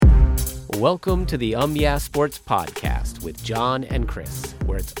Welcome to the Yeah Sports Podcast with John and Chris,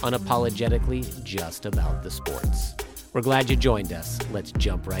 where it's unapologetically just about the sports. We're glad you joined us. Let's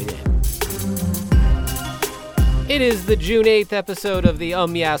jump right in. It is the June 8th episode of the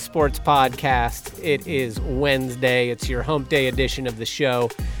Yeah Sports Podcast. It is Wednesday. It's your hump day edition of the show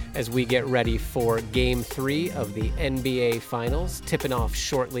as we get ready for Game 3 of the NBA Finals, tipping off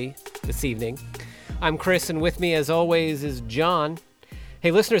shortly this evening. I'm Chris, and with me, as always, is John. Hey,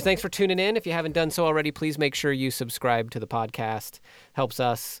 listeners, thanks for tuning in. If you haven't done so already, please make sure you subscribe to the podcast. Helps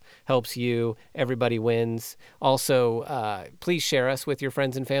us, helps you. Everybody wins. Also, please share us with your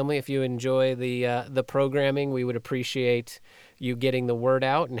friends and family if you enjoy the programming. We would appreciate you getting the word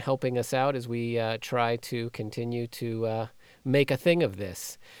out and helping us out as we try to continue to make a thing of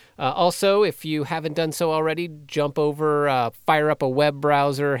this. Also, if you haven't done so already, jump over, fire up a web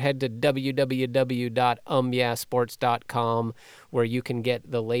browser, head to www.yeahsports.com, where you can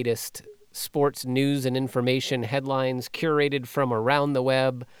get the latest sports news and information, headlines curated from around the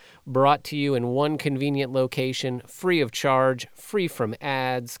web, brought to you in one convenient location, free of charge, free from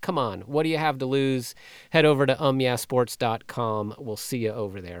ads. Come on, what do you have to lose? Head over to yeahsports.com. We'll see you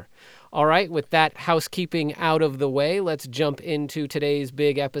over there. All right, with that housekeeping out of the way, let's jump into today's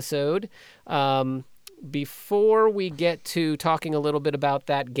big episode. Before we get to talking a little bit about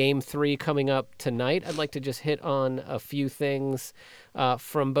that Game 3 coming up tonight, I'd like to just hit on a few things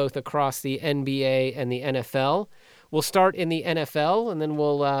from both across the NBA and the NFL. We'll start in the NFL, and then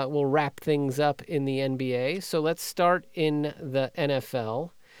we'll wrap things up in the NBA. So let's start in the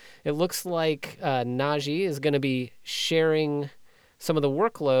NFL. It looks like Najee is going to be sharing some of the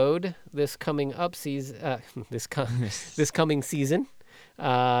workload this coming up season, this coming season,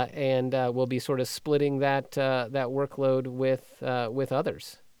 and we'll be sort of splitting that workload with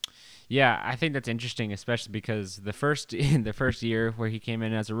others. Yeah, I think that's interesting, especially because the first year where he came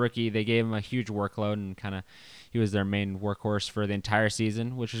in as a rookie, they gave him a huge workload and he was their main workhorse for the entire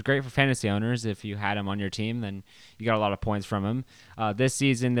season, which was great for fantasy owners. If you had him on your team, then you got a lot of points from him. This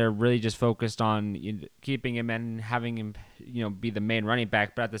season, they're really just focused on keeping him and having him, be the main running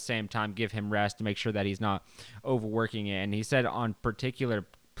back, but at the same time, give him rest to make sure that he's not overworking it. And he said on particular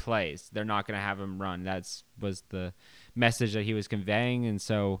plays, they're not going to have him run. Was the message that he was conveying, and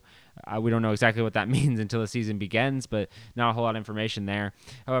so we don't know exactly what that means until the season begins, but not a whole lot of information there.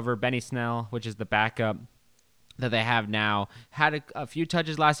 However, Benny Snell, which is the backup that they have now, had a few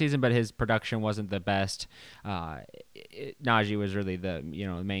touches last season, but his production wasn't the best. Najee was really the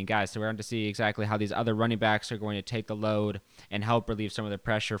main guy, so we're going to see exactly how these other running backs are going to take the load and help relieve some of the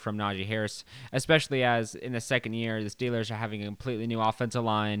pressure from Najee Harris, especially as in the second year the Steelers are having a completely new offensive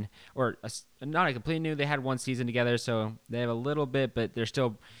line, or not a completely new. They had one season together, so they have a little bit, but they're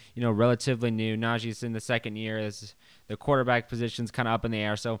still relatively new. Najee's in the second year as the quarterback position's kind of up in the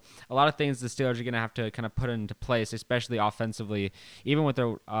air, so a lot of things the Steelers are going to have to kind of put into place, especially offensively, even with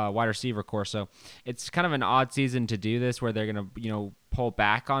their wide receiver core. So it's kind of an odd season to do this, where they're going to pull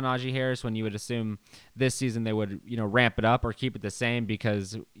back on Najee Harris when you would assume this season they would ramp it up or keep it the same,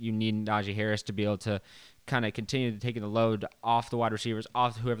 because you need Najee Harris to be able to kind of continue taking the load off the wide receivers,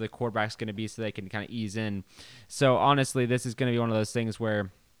 off whoever the quarterback's going to be, so they can kind of ease in. So honestly, this is going to be one of those things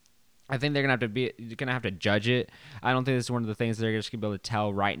where I think they're gonna have to judge it. I don't think this is one of the things they're just gonna be able to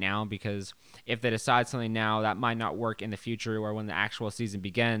tell right now, because if they decide something now, that might not work in the future, or when the actual season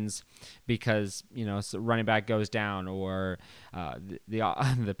begins, because running back goes down, or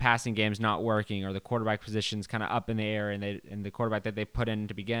the passing game's not working, or the quarterback position's kind of up in the air, and the quarterback that they put in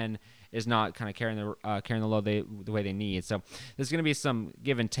to begin is not kind of carrying the load the way they need. So there's going to be some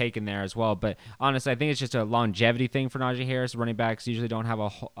give and take in there as well. But honestly, I think it's just a longevity thing for Najee Harris. Running backs usually don't have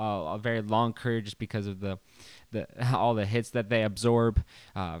a very long career, just because of all the hits that they absorb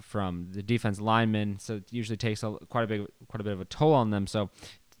from the defense linemen. So it usually takes quite a bit of a toll on them. So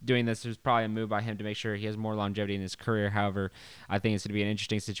doing this is probably a move by him to make sure he has more longevity in his career. However, I think it's going to be an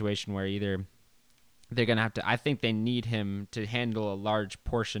interesting situation where either they're going to have to, I think they need him to handle a large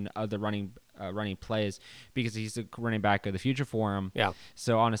portion of the running plays, because he's the running back of the future for him. Yeah.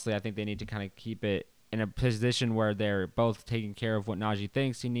 So honestly, I think they need to kind of keep it in a position where they're both taking care of what Najee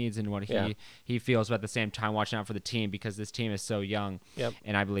thinks he needs and what he feels, but at the same time watching out for the team, because this team is so young. Yep.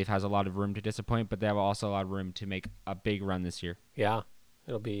 And I believe has a lot of room to disappoint, but they have also a lot of room to make a big run this year. Yeah.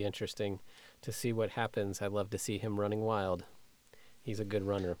 It'll be interesting to see what happens. I'd love to see him running wild. He's a good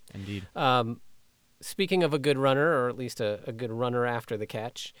runner. Indeed. Speaking of a good runner, or at least a good runner after the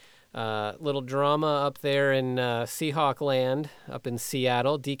catch, little drama up there in Seahawk land, up in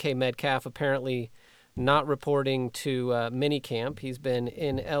Seattle. DK Metcalf apparently not reporting to minicamp. He's been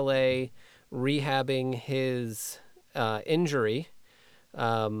in LA rehabbing his injury.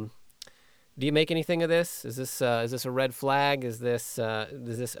 Do you make anything of this? Is this a red flag? Is this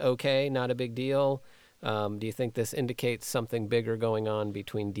okay? Not a big deal. Do you think this indicates something bigger going on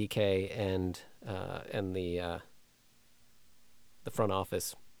between DK and the front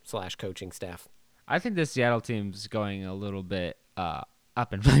office / coaching staff? I think the Seattle team's going a little bit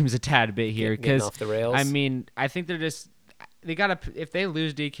up in flames a tad bit here Getting because off the rails. I mean I think they gotta, if they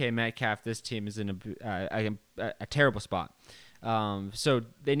lose DK Metcalf, this team is in a terrible spot. So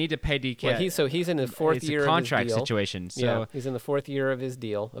they need to pay DK. Well, he's in his fourth year of his deal. It's a contract situation. So yeah, he's in the fourth year of his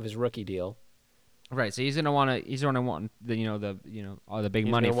rookie deal. Right. So he's gonna want all the big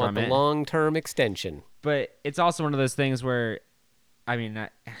money from it. The long-term extension. But it's also one of those things where, I mean,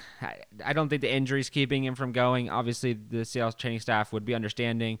 I don't think the injury's keeping him from going. Obviously, the Seattle training staff would be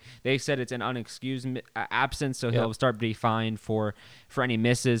understanding. They said it's an unexcused absence, so he'll start to be fined for any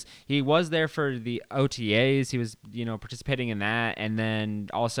misses. He was there for the OTAs. He was, participating in that, and then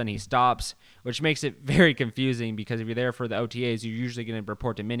all of a sudden he stops, which makes it very confusing because if you're there for the OTAs, you're usually going to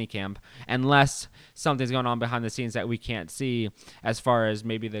report to minicamp unless something's going on behind the scenes that we can't see, as far as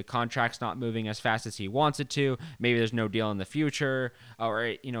maybe the contract's not moving as fast as he wants it to. Maybe there's no deal in the future, or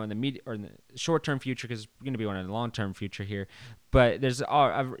in the short-term future, because we're going to be on a long-term future here. But there's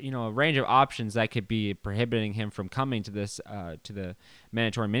a range of options that could be prohibiting him from coming to this to the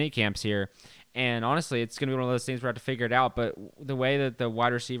mandatory mini camps here. And honestly, it's going to be one of those things we have to figure it out. But the way that the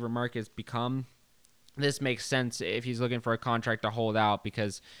wide receiver market has become, this makes sense if he's looking for a contract to hold out,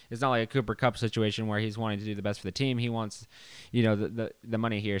 because it's not like a Cooper Kupp situation where he's wanting to do the best for the team. He wants, the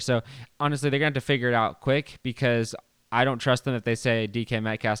money here. So honestly, they're going to have to figure it out quick, because I don't trust them if they say DK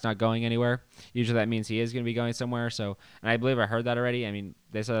Metcalf's not going anywhere. Usually that means he is going to be going somewhere. So, and I believe I heard that already. I mean,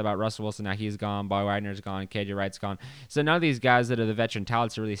 they said about Russell Wilson. Now he's gone. Bobby Wagner's gone. KJ Wright's gone. So none of these guys that are the veteran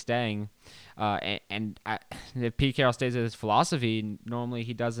talents are really staying. If Pete Carroll stays with his philosophy, normally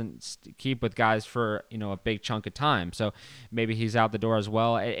he doesn't keep with guys for, a big chunk of time. So maybe he's out the door as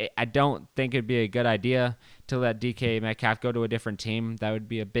well. I don't think it'd be a good idea to let DK Metcalf go to a different team. That would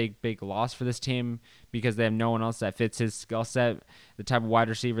be a big, big loss for this team, because they have no one else that fits his skill set, the type of wide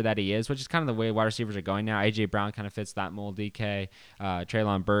receiver that he is, which is kind of the way wide receivers are going now. A.J. Brown kind of fits that mold. DK,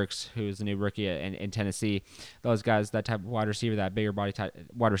 Treylon Burks, who's the new rookie in Tennessee. Those guys, that type of wide receiver, that bigger body type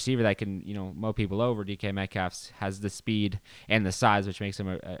wide receiver that can, mow people over. DK Metcalf has the speed and the size, which makes him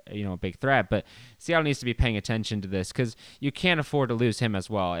a big threat. But Seattle needs to be paying attention to this, because you can't afford to lose him as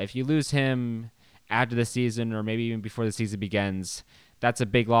well. If you lose him after the season, or maybe even before the season begins, that's a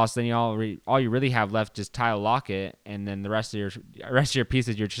big loss. Then all you really have left is Tyler Lockett, and then the rest of your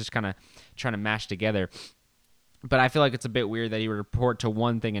pieces you're just kind of trying to mash together. But I feel like it's a bit weird that he would report to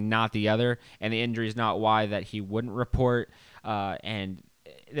one thing and not the other, and the injury is not why that he wouldn't report. And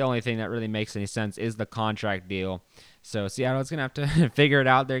the only thing that really makes any sense is the contract deal. So Seattle's going to have to figure it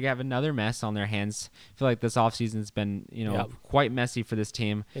out. They're going to have another mess on their hands. I feel like this offseason's been, quite messy for this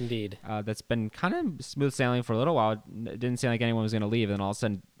team. Indeed. That's been kind of smooth sailing for a little while. It didn't seem like anyone was going to leave, and all of a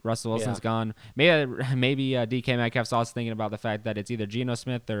sudden Russell Wilson's gone. Maybe DK Metcalf's also thinking about the fact that it's either Geno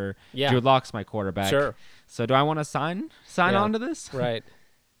Smith or Drew Lock's my quarterback. Sure. So do I want to sign on to this? Right.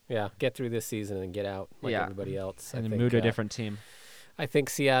 Yeah. Get through this season and get out like everybody else. And then move to a different team. I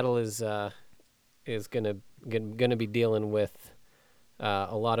think Seattle is gonna be dealing with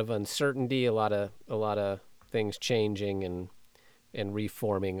a lot of uncertainty, a lot of things changing and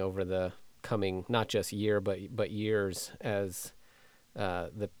reforming over the coming not just year but years, as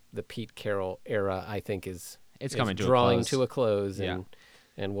the Pete Carroll era, I think, is drawing to a close,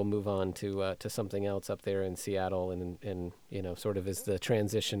 and we'll move on to something else up there in Seattle, and sort of as the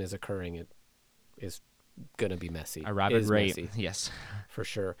transition is occurring, it is going to be messy. A rapid rate, messy, yes, for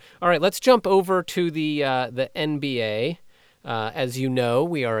sure. All right, let's jump over to the NBA. As you know,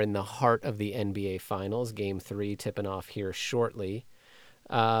 we are in the heart of the NBA Finals. Game 3 tipping off here shortly.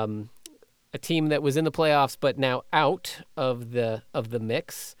 A team that was in the playoffs but now out of the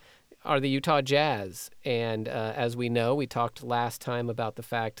mix are the Utah Jazz. And as we know, we talked last time about the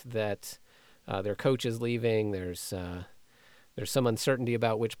fact that their coach is leaving. There's some uncertainty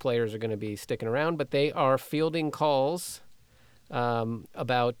about which players are going to be sticking around, but they are fielding calls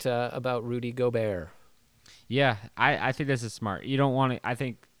about Rudy Gobert. Yeah, I think this is smart. You don't want to. I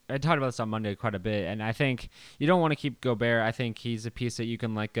think I talked about this on Monday quite a bit, and I think you don't want to keep Gobert. I think he's a piece that you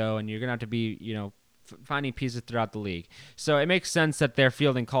can let go, and you're gonna have to be, finding pieces throughout the league. So it makes sense that they're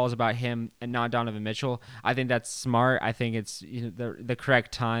fielding calls about him and not Donovan Mitchell. I think that's smart. I think it's the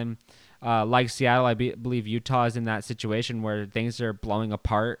correct time. Like Seattle, I believe Utah is in that situation where things are blowing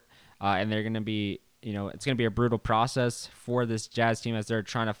apart, and they're going to be, it's going to be a brutal process for this Jazz team as they're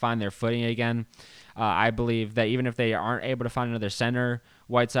trying to find their footing again. I believe that even if they aren't able to find another center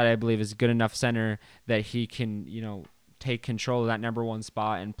Whiteside, I believe, is a good enough center that he can, take control of that number one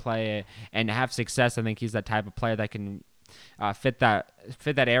spot and play it and have success. I think he's that type of player that can fit that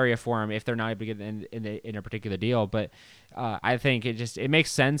area for him if they're not able to get in a particular deal. But I think it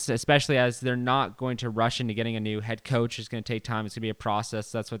makes sense, especially as they're not going to rush into getting a new head coach. It's going to take time. It's going to be a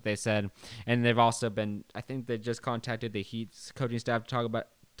process. That's what they said. And they've also been, I think they just contacted the Heat's coaching staff to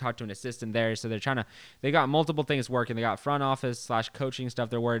talk to an assistant there. So they got multiple things working. They got front office / coaching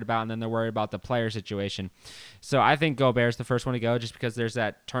stuff they're worried about, and then they're worried about the player situation. So I think Gobert's the first one to go, just because there's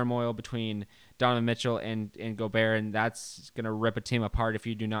that turmoil between Donovan Mitchell and Gobert, and that's going to rip a team apart if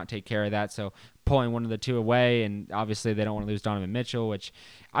you do not take care of that. So pulling one of the two away, and obviously they don't want to lose Donovan Mitchell, which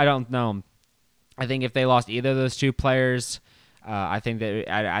I don't know. I think if they lost either of those two players, I think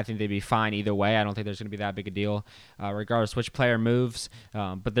they'd be fine either way. I don't think there's going to be that big a deal, regardless which player moves.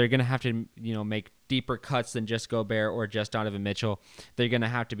 But they're going to have to, make deeper cuts than just Gobert or just Donovan Mitchell. They're going to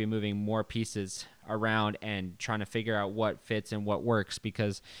have to be moving more pieces around and trying to figure out what fits and what works,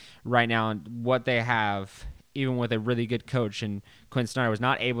 because right now what they have, even with a really good coach, and Quinn Snyder was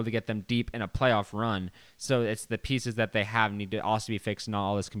not able to get them deep in a playoff run. So it's the pieces that they have need to also be fixed, and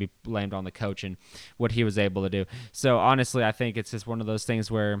all this can be blamed on the coach and what he was able to do. So honestly, I think it's just one of those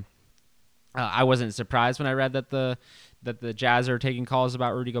things where I wasn't surprised when I read that the Jazz are taking calls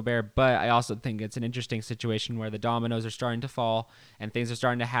about Rudy Gobert, but I also think it's an interesting situation where the dominoes are starting to fall and things are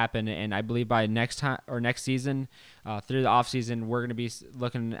starting to happen. And I believe by next season, through the offseason, we're going to be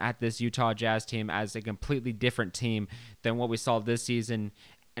looking at this Utah Jazz team as a completely different team than what we saw this season.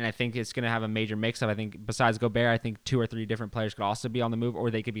 And I think it's going to have a major mix-up. I think besides Gobert, I think 2 or 3 different players could also be on the move,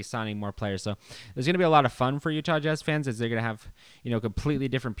 or they could be signing more players. So there's going to be a lot of fun for Utah Jazz fans, as they're going to have, completely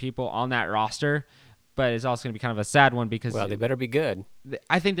different people on that roster. But it's also going to be kind of a sad one because, well, they better be good.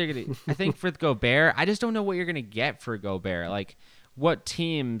 I think they're going to. I think for Gobert, I just don't know what you're going to get for Gobert. Like, what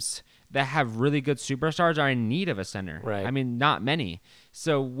teams that have really good superstars are in need of a center? Right. I mean, not many.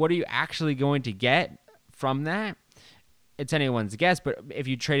 So what are you actually going to get from that? It's anyone's guess, but if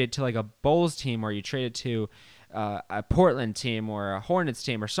you trade it to like a Bulls team, or you trade it to a Portland team or a Hornets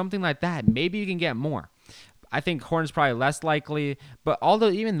team or something like that, maybe you can get more. I think Hornets probably less likely, but although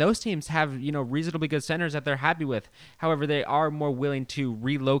even those teams have, reasonably good centers that they're happy with. However, they are more willing to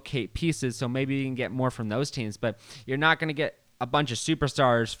relocate pieces, so maybe you can get more from those teams, but you're not going to get a bunch of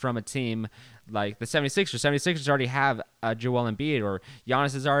superstars from a team like the 76ers. 76ers already have Joel Embiid, or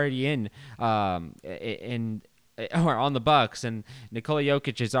Giannis is already in or on the Bucks, and Nikola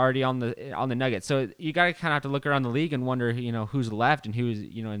Jokic is already on the Nuggets. So you got to kind of have to look around the league and wonder, who's left and who's,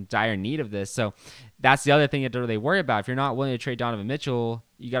 in dire need of this. So that's the other thing you have to really worry about. If you're not willing to trade Donovan Mitchell,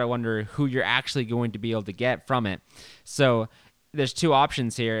 you got to wonder who you're actually going to be able to get from it. So there's 2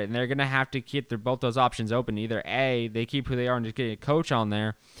 options here, and they're going to have to keep both those options open. Either A, they keep who they are and just get a coach on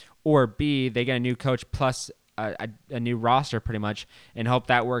there, or B, they get a new coach plus a new roster pretty much and hope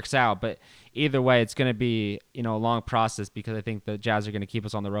that works out. But either way, it's going to be, a long process, because I think the Jazz are going to keep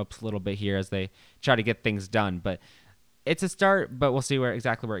us on the ropes a little bit here as they try to get things done. But it's a start, but we'll see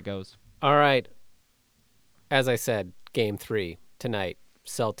exactly where it goes. All right. As I said, Game 3 tonight,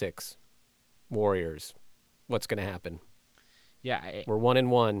 Celtics, Warriors. What's going to happen? Yeah, we're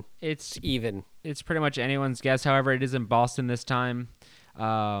 1-1. It's even. It's pretty much anyone's guess. However, it is in Boston this time.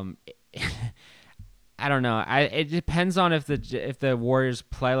 I don't know. It depends on if the Warriors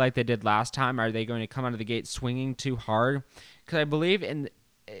play like they did last time. Are they going to come out of the gate swinging too hard? Because I believe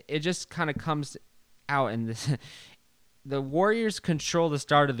it just kind of comes out in this. The Warriors control the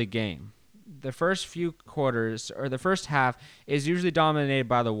start of the game. The first few quarters, or the first half, is usually dominated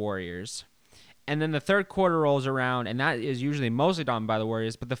by the Warriors. And then the third quarter rolls around, and that is usually mostly dominated by the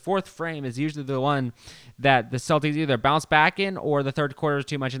Warriors. But the fourth frame is usually the one that the Celtics either bounce back in, or the third quarter is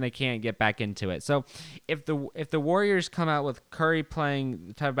too much and they can't get back into it. So if the Warriors come out with Curry playing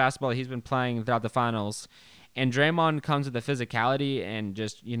the type of basketball he's been playing throughout the finals, and Draymond comes with the physicality and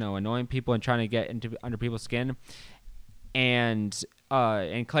just annoying people and trying to get under people's skin, and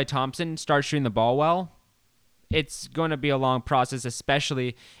Klay Thompson starts shooting the ball well, it's going to be a long process,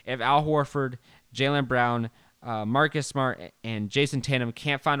 especially if Al Horford, Jaylen Brown, Marcus Smart, and Jason Tatum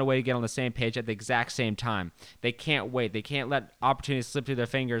can't find a way to get on the same page at the exact same time. They can't wait. They can't let opportunities slip through their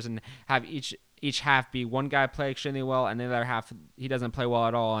fingers and have each half be one guy play extremely well and the other half he doesn't play well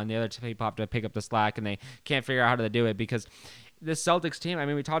at all, and the other two people have to pick up the slack, and they can't figure out how to do it, because this Celtics team, I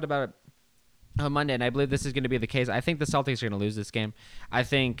mean, we talked about it on Monday, and I believe this is going to be the case. I think the Celtics are going to lose this game. I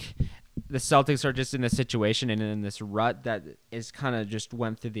think the Celtics are just in this situation and in this rut that is kind of just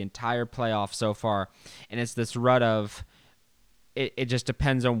went through the entire playoff so far. And it's this rut of it just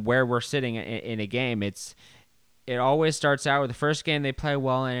depends on where we're sitting in a game. it always starts out with the first game they play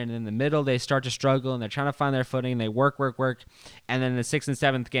well, and in the middle they start to struggle, and they're trying to find their footing. They work, and then the 6th and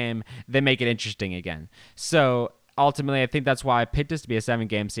 7th game they make it interesting again. So ultimately, I think that's why I picked this to be a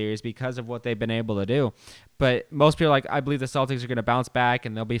 7-game series, because of what they've been able to do. But most people are like, I believe the Celtics are going to bounce back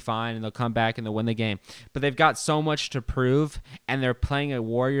and they'll be fine and they'll come back and they'll win the game. But they've got so much to prove, and they're playing a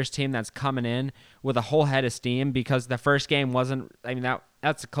Warriors team that's coming in with a whole head of steam, because the first game wasn't, I mean,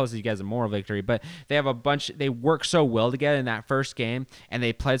 that's the closest you guys a moral victory, but they have they worked so well together in that first game, and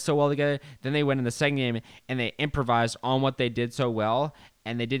they played so well together. Then they went in the second game and they improvised on what they did so well,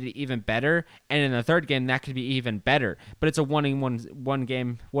 and they did it even better. And in the third game, that could be even better. But it's a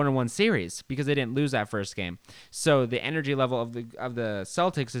one-on-one series, because they didn't lose that first game. So the energy level of the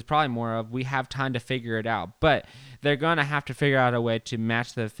Celtics is probably more of, we have time to figure it out. But they're going to have to figure out a way to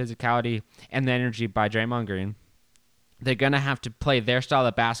match the physicality and the energy by Draymond Green. They're going to have to play their style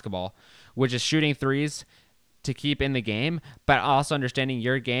of basketball, which is shooting threes to keep in the game, but also understanding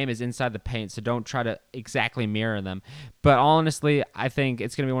your game is inside the paint, so don't try to exactly mirror them. But honestly, I think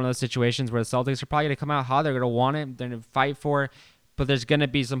it's going to be one of those situations where the Celtics are probably going to come out hot. They're going to want it. They're going to fight for it, but there's going to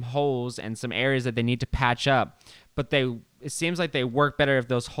be some holes and some areas that they need to patch up. But it seems like they work better if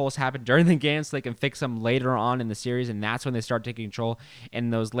those holes happen during the game, so they can fix them later on in the series, and that's when they start taking control.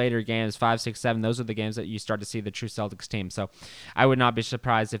 In those later games, 5, 6, 7, those are the games that you start to see the true Celtics team. So I would not be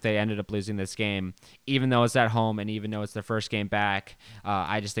surprised if they ended up losing this game, even though it's at home and even though it's their first game back.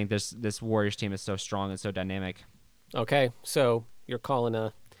 I just think this Warriors team is so strong and so dynamic. Okay, so you're calling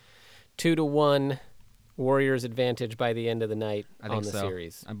a 2-1 Warriors advantage by the end of the night on the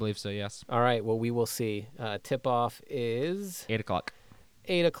series. I believe so, yes. All right, well, we will see. Tip-off is 8 o'clock.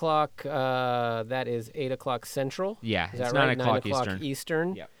 8 o'clock. That is 8 o'clock Central. Yeah, is it's that right? 9 o'clock 9 o'clock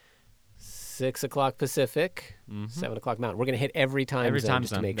Eastern. Yep. 6 o'clock Pacific. 7 o'clock Mountain. We're going to hit every time zone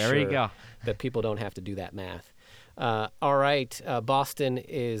just to make there you sure go. that people don't have to do that math. All right, Boston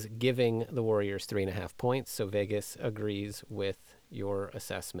is giving the Warriors 3.5 points, so Vegas agrees with your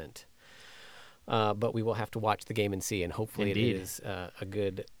assessment. But we will have to watch the game and see, and hopefully Indeed. It is a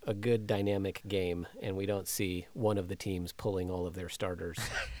good dynamic game, and we don't see one of the teams pulling all of their starters.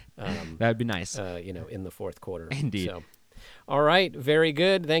 That'd be nice. In the fourth quarter. Indeed. So, all right, very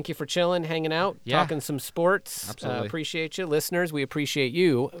good. Thank you for chilling, hanging out, talking some sports. Absolutely. Appreciate you, listeners. We appreciate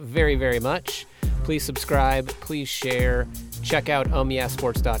you very, very much. Please subscribe. Please share. Check out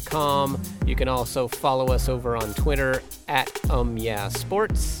umyeahsports.com. You can also follow us over on Twitter at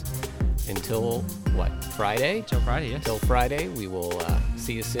umyeahsports. Until what? Friday? Until Friday, yes. Until Friday. We will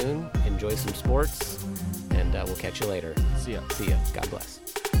see you soon. Enjoy some sports, and we'll catch you later. See ya. See ya. God bless.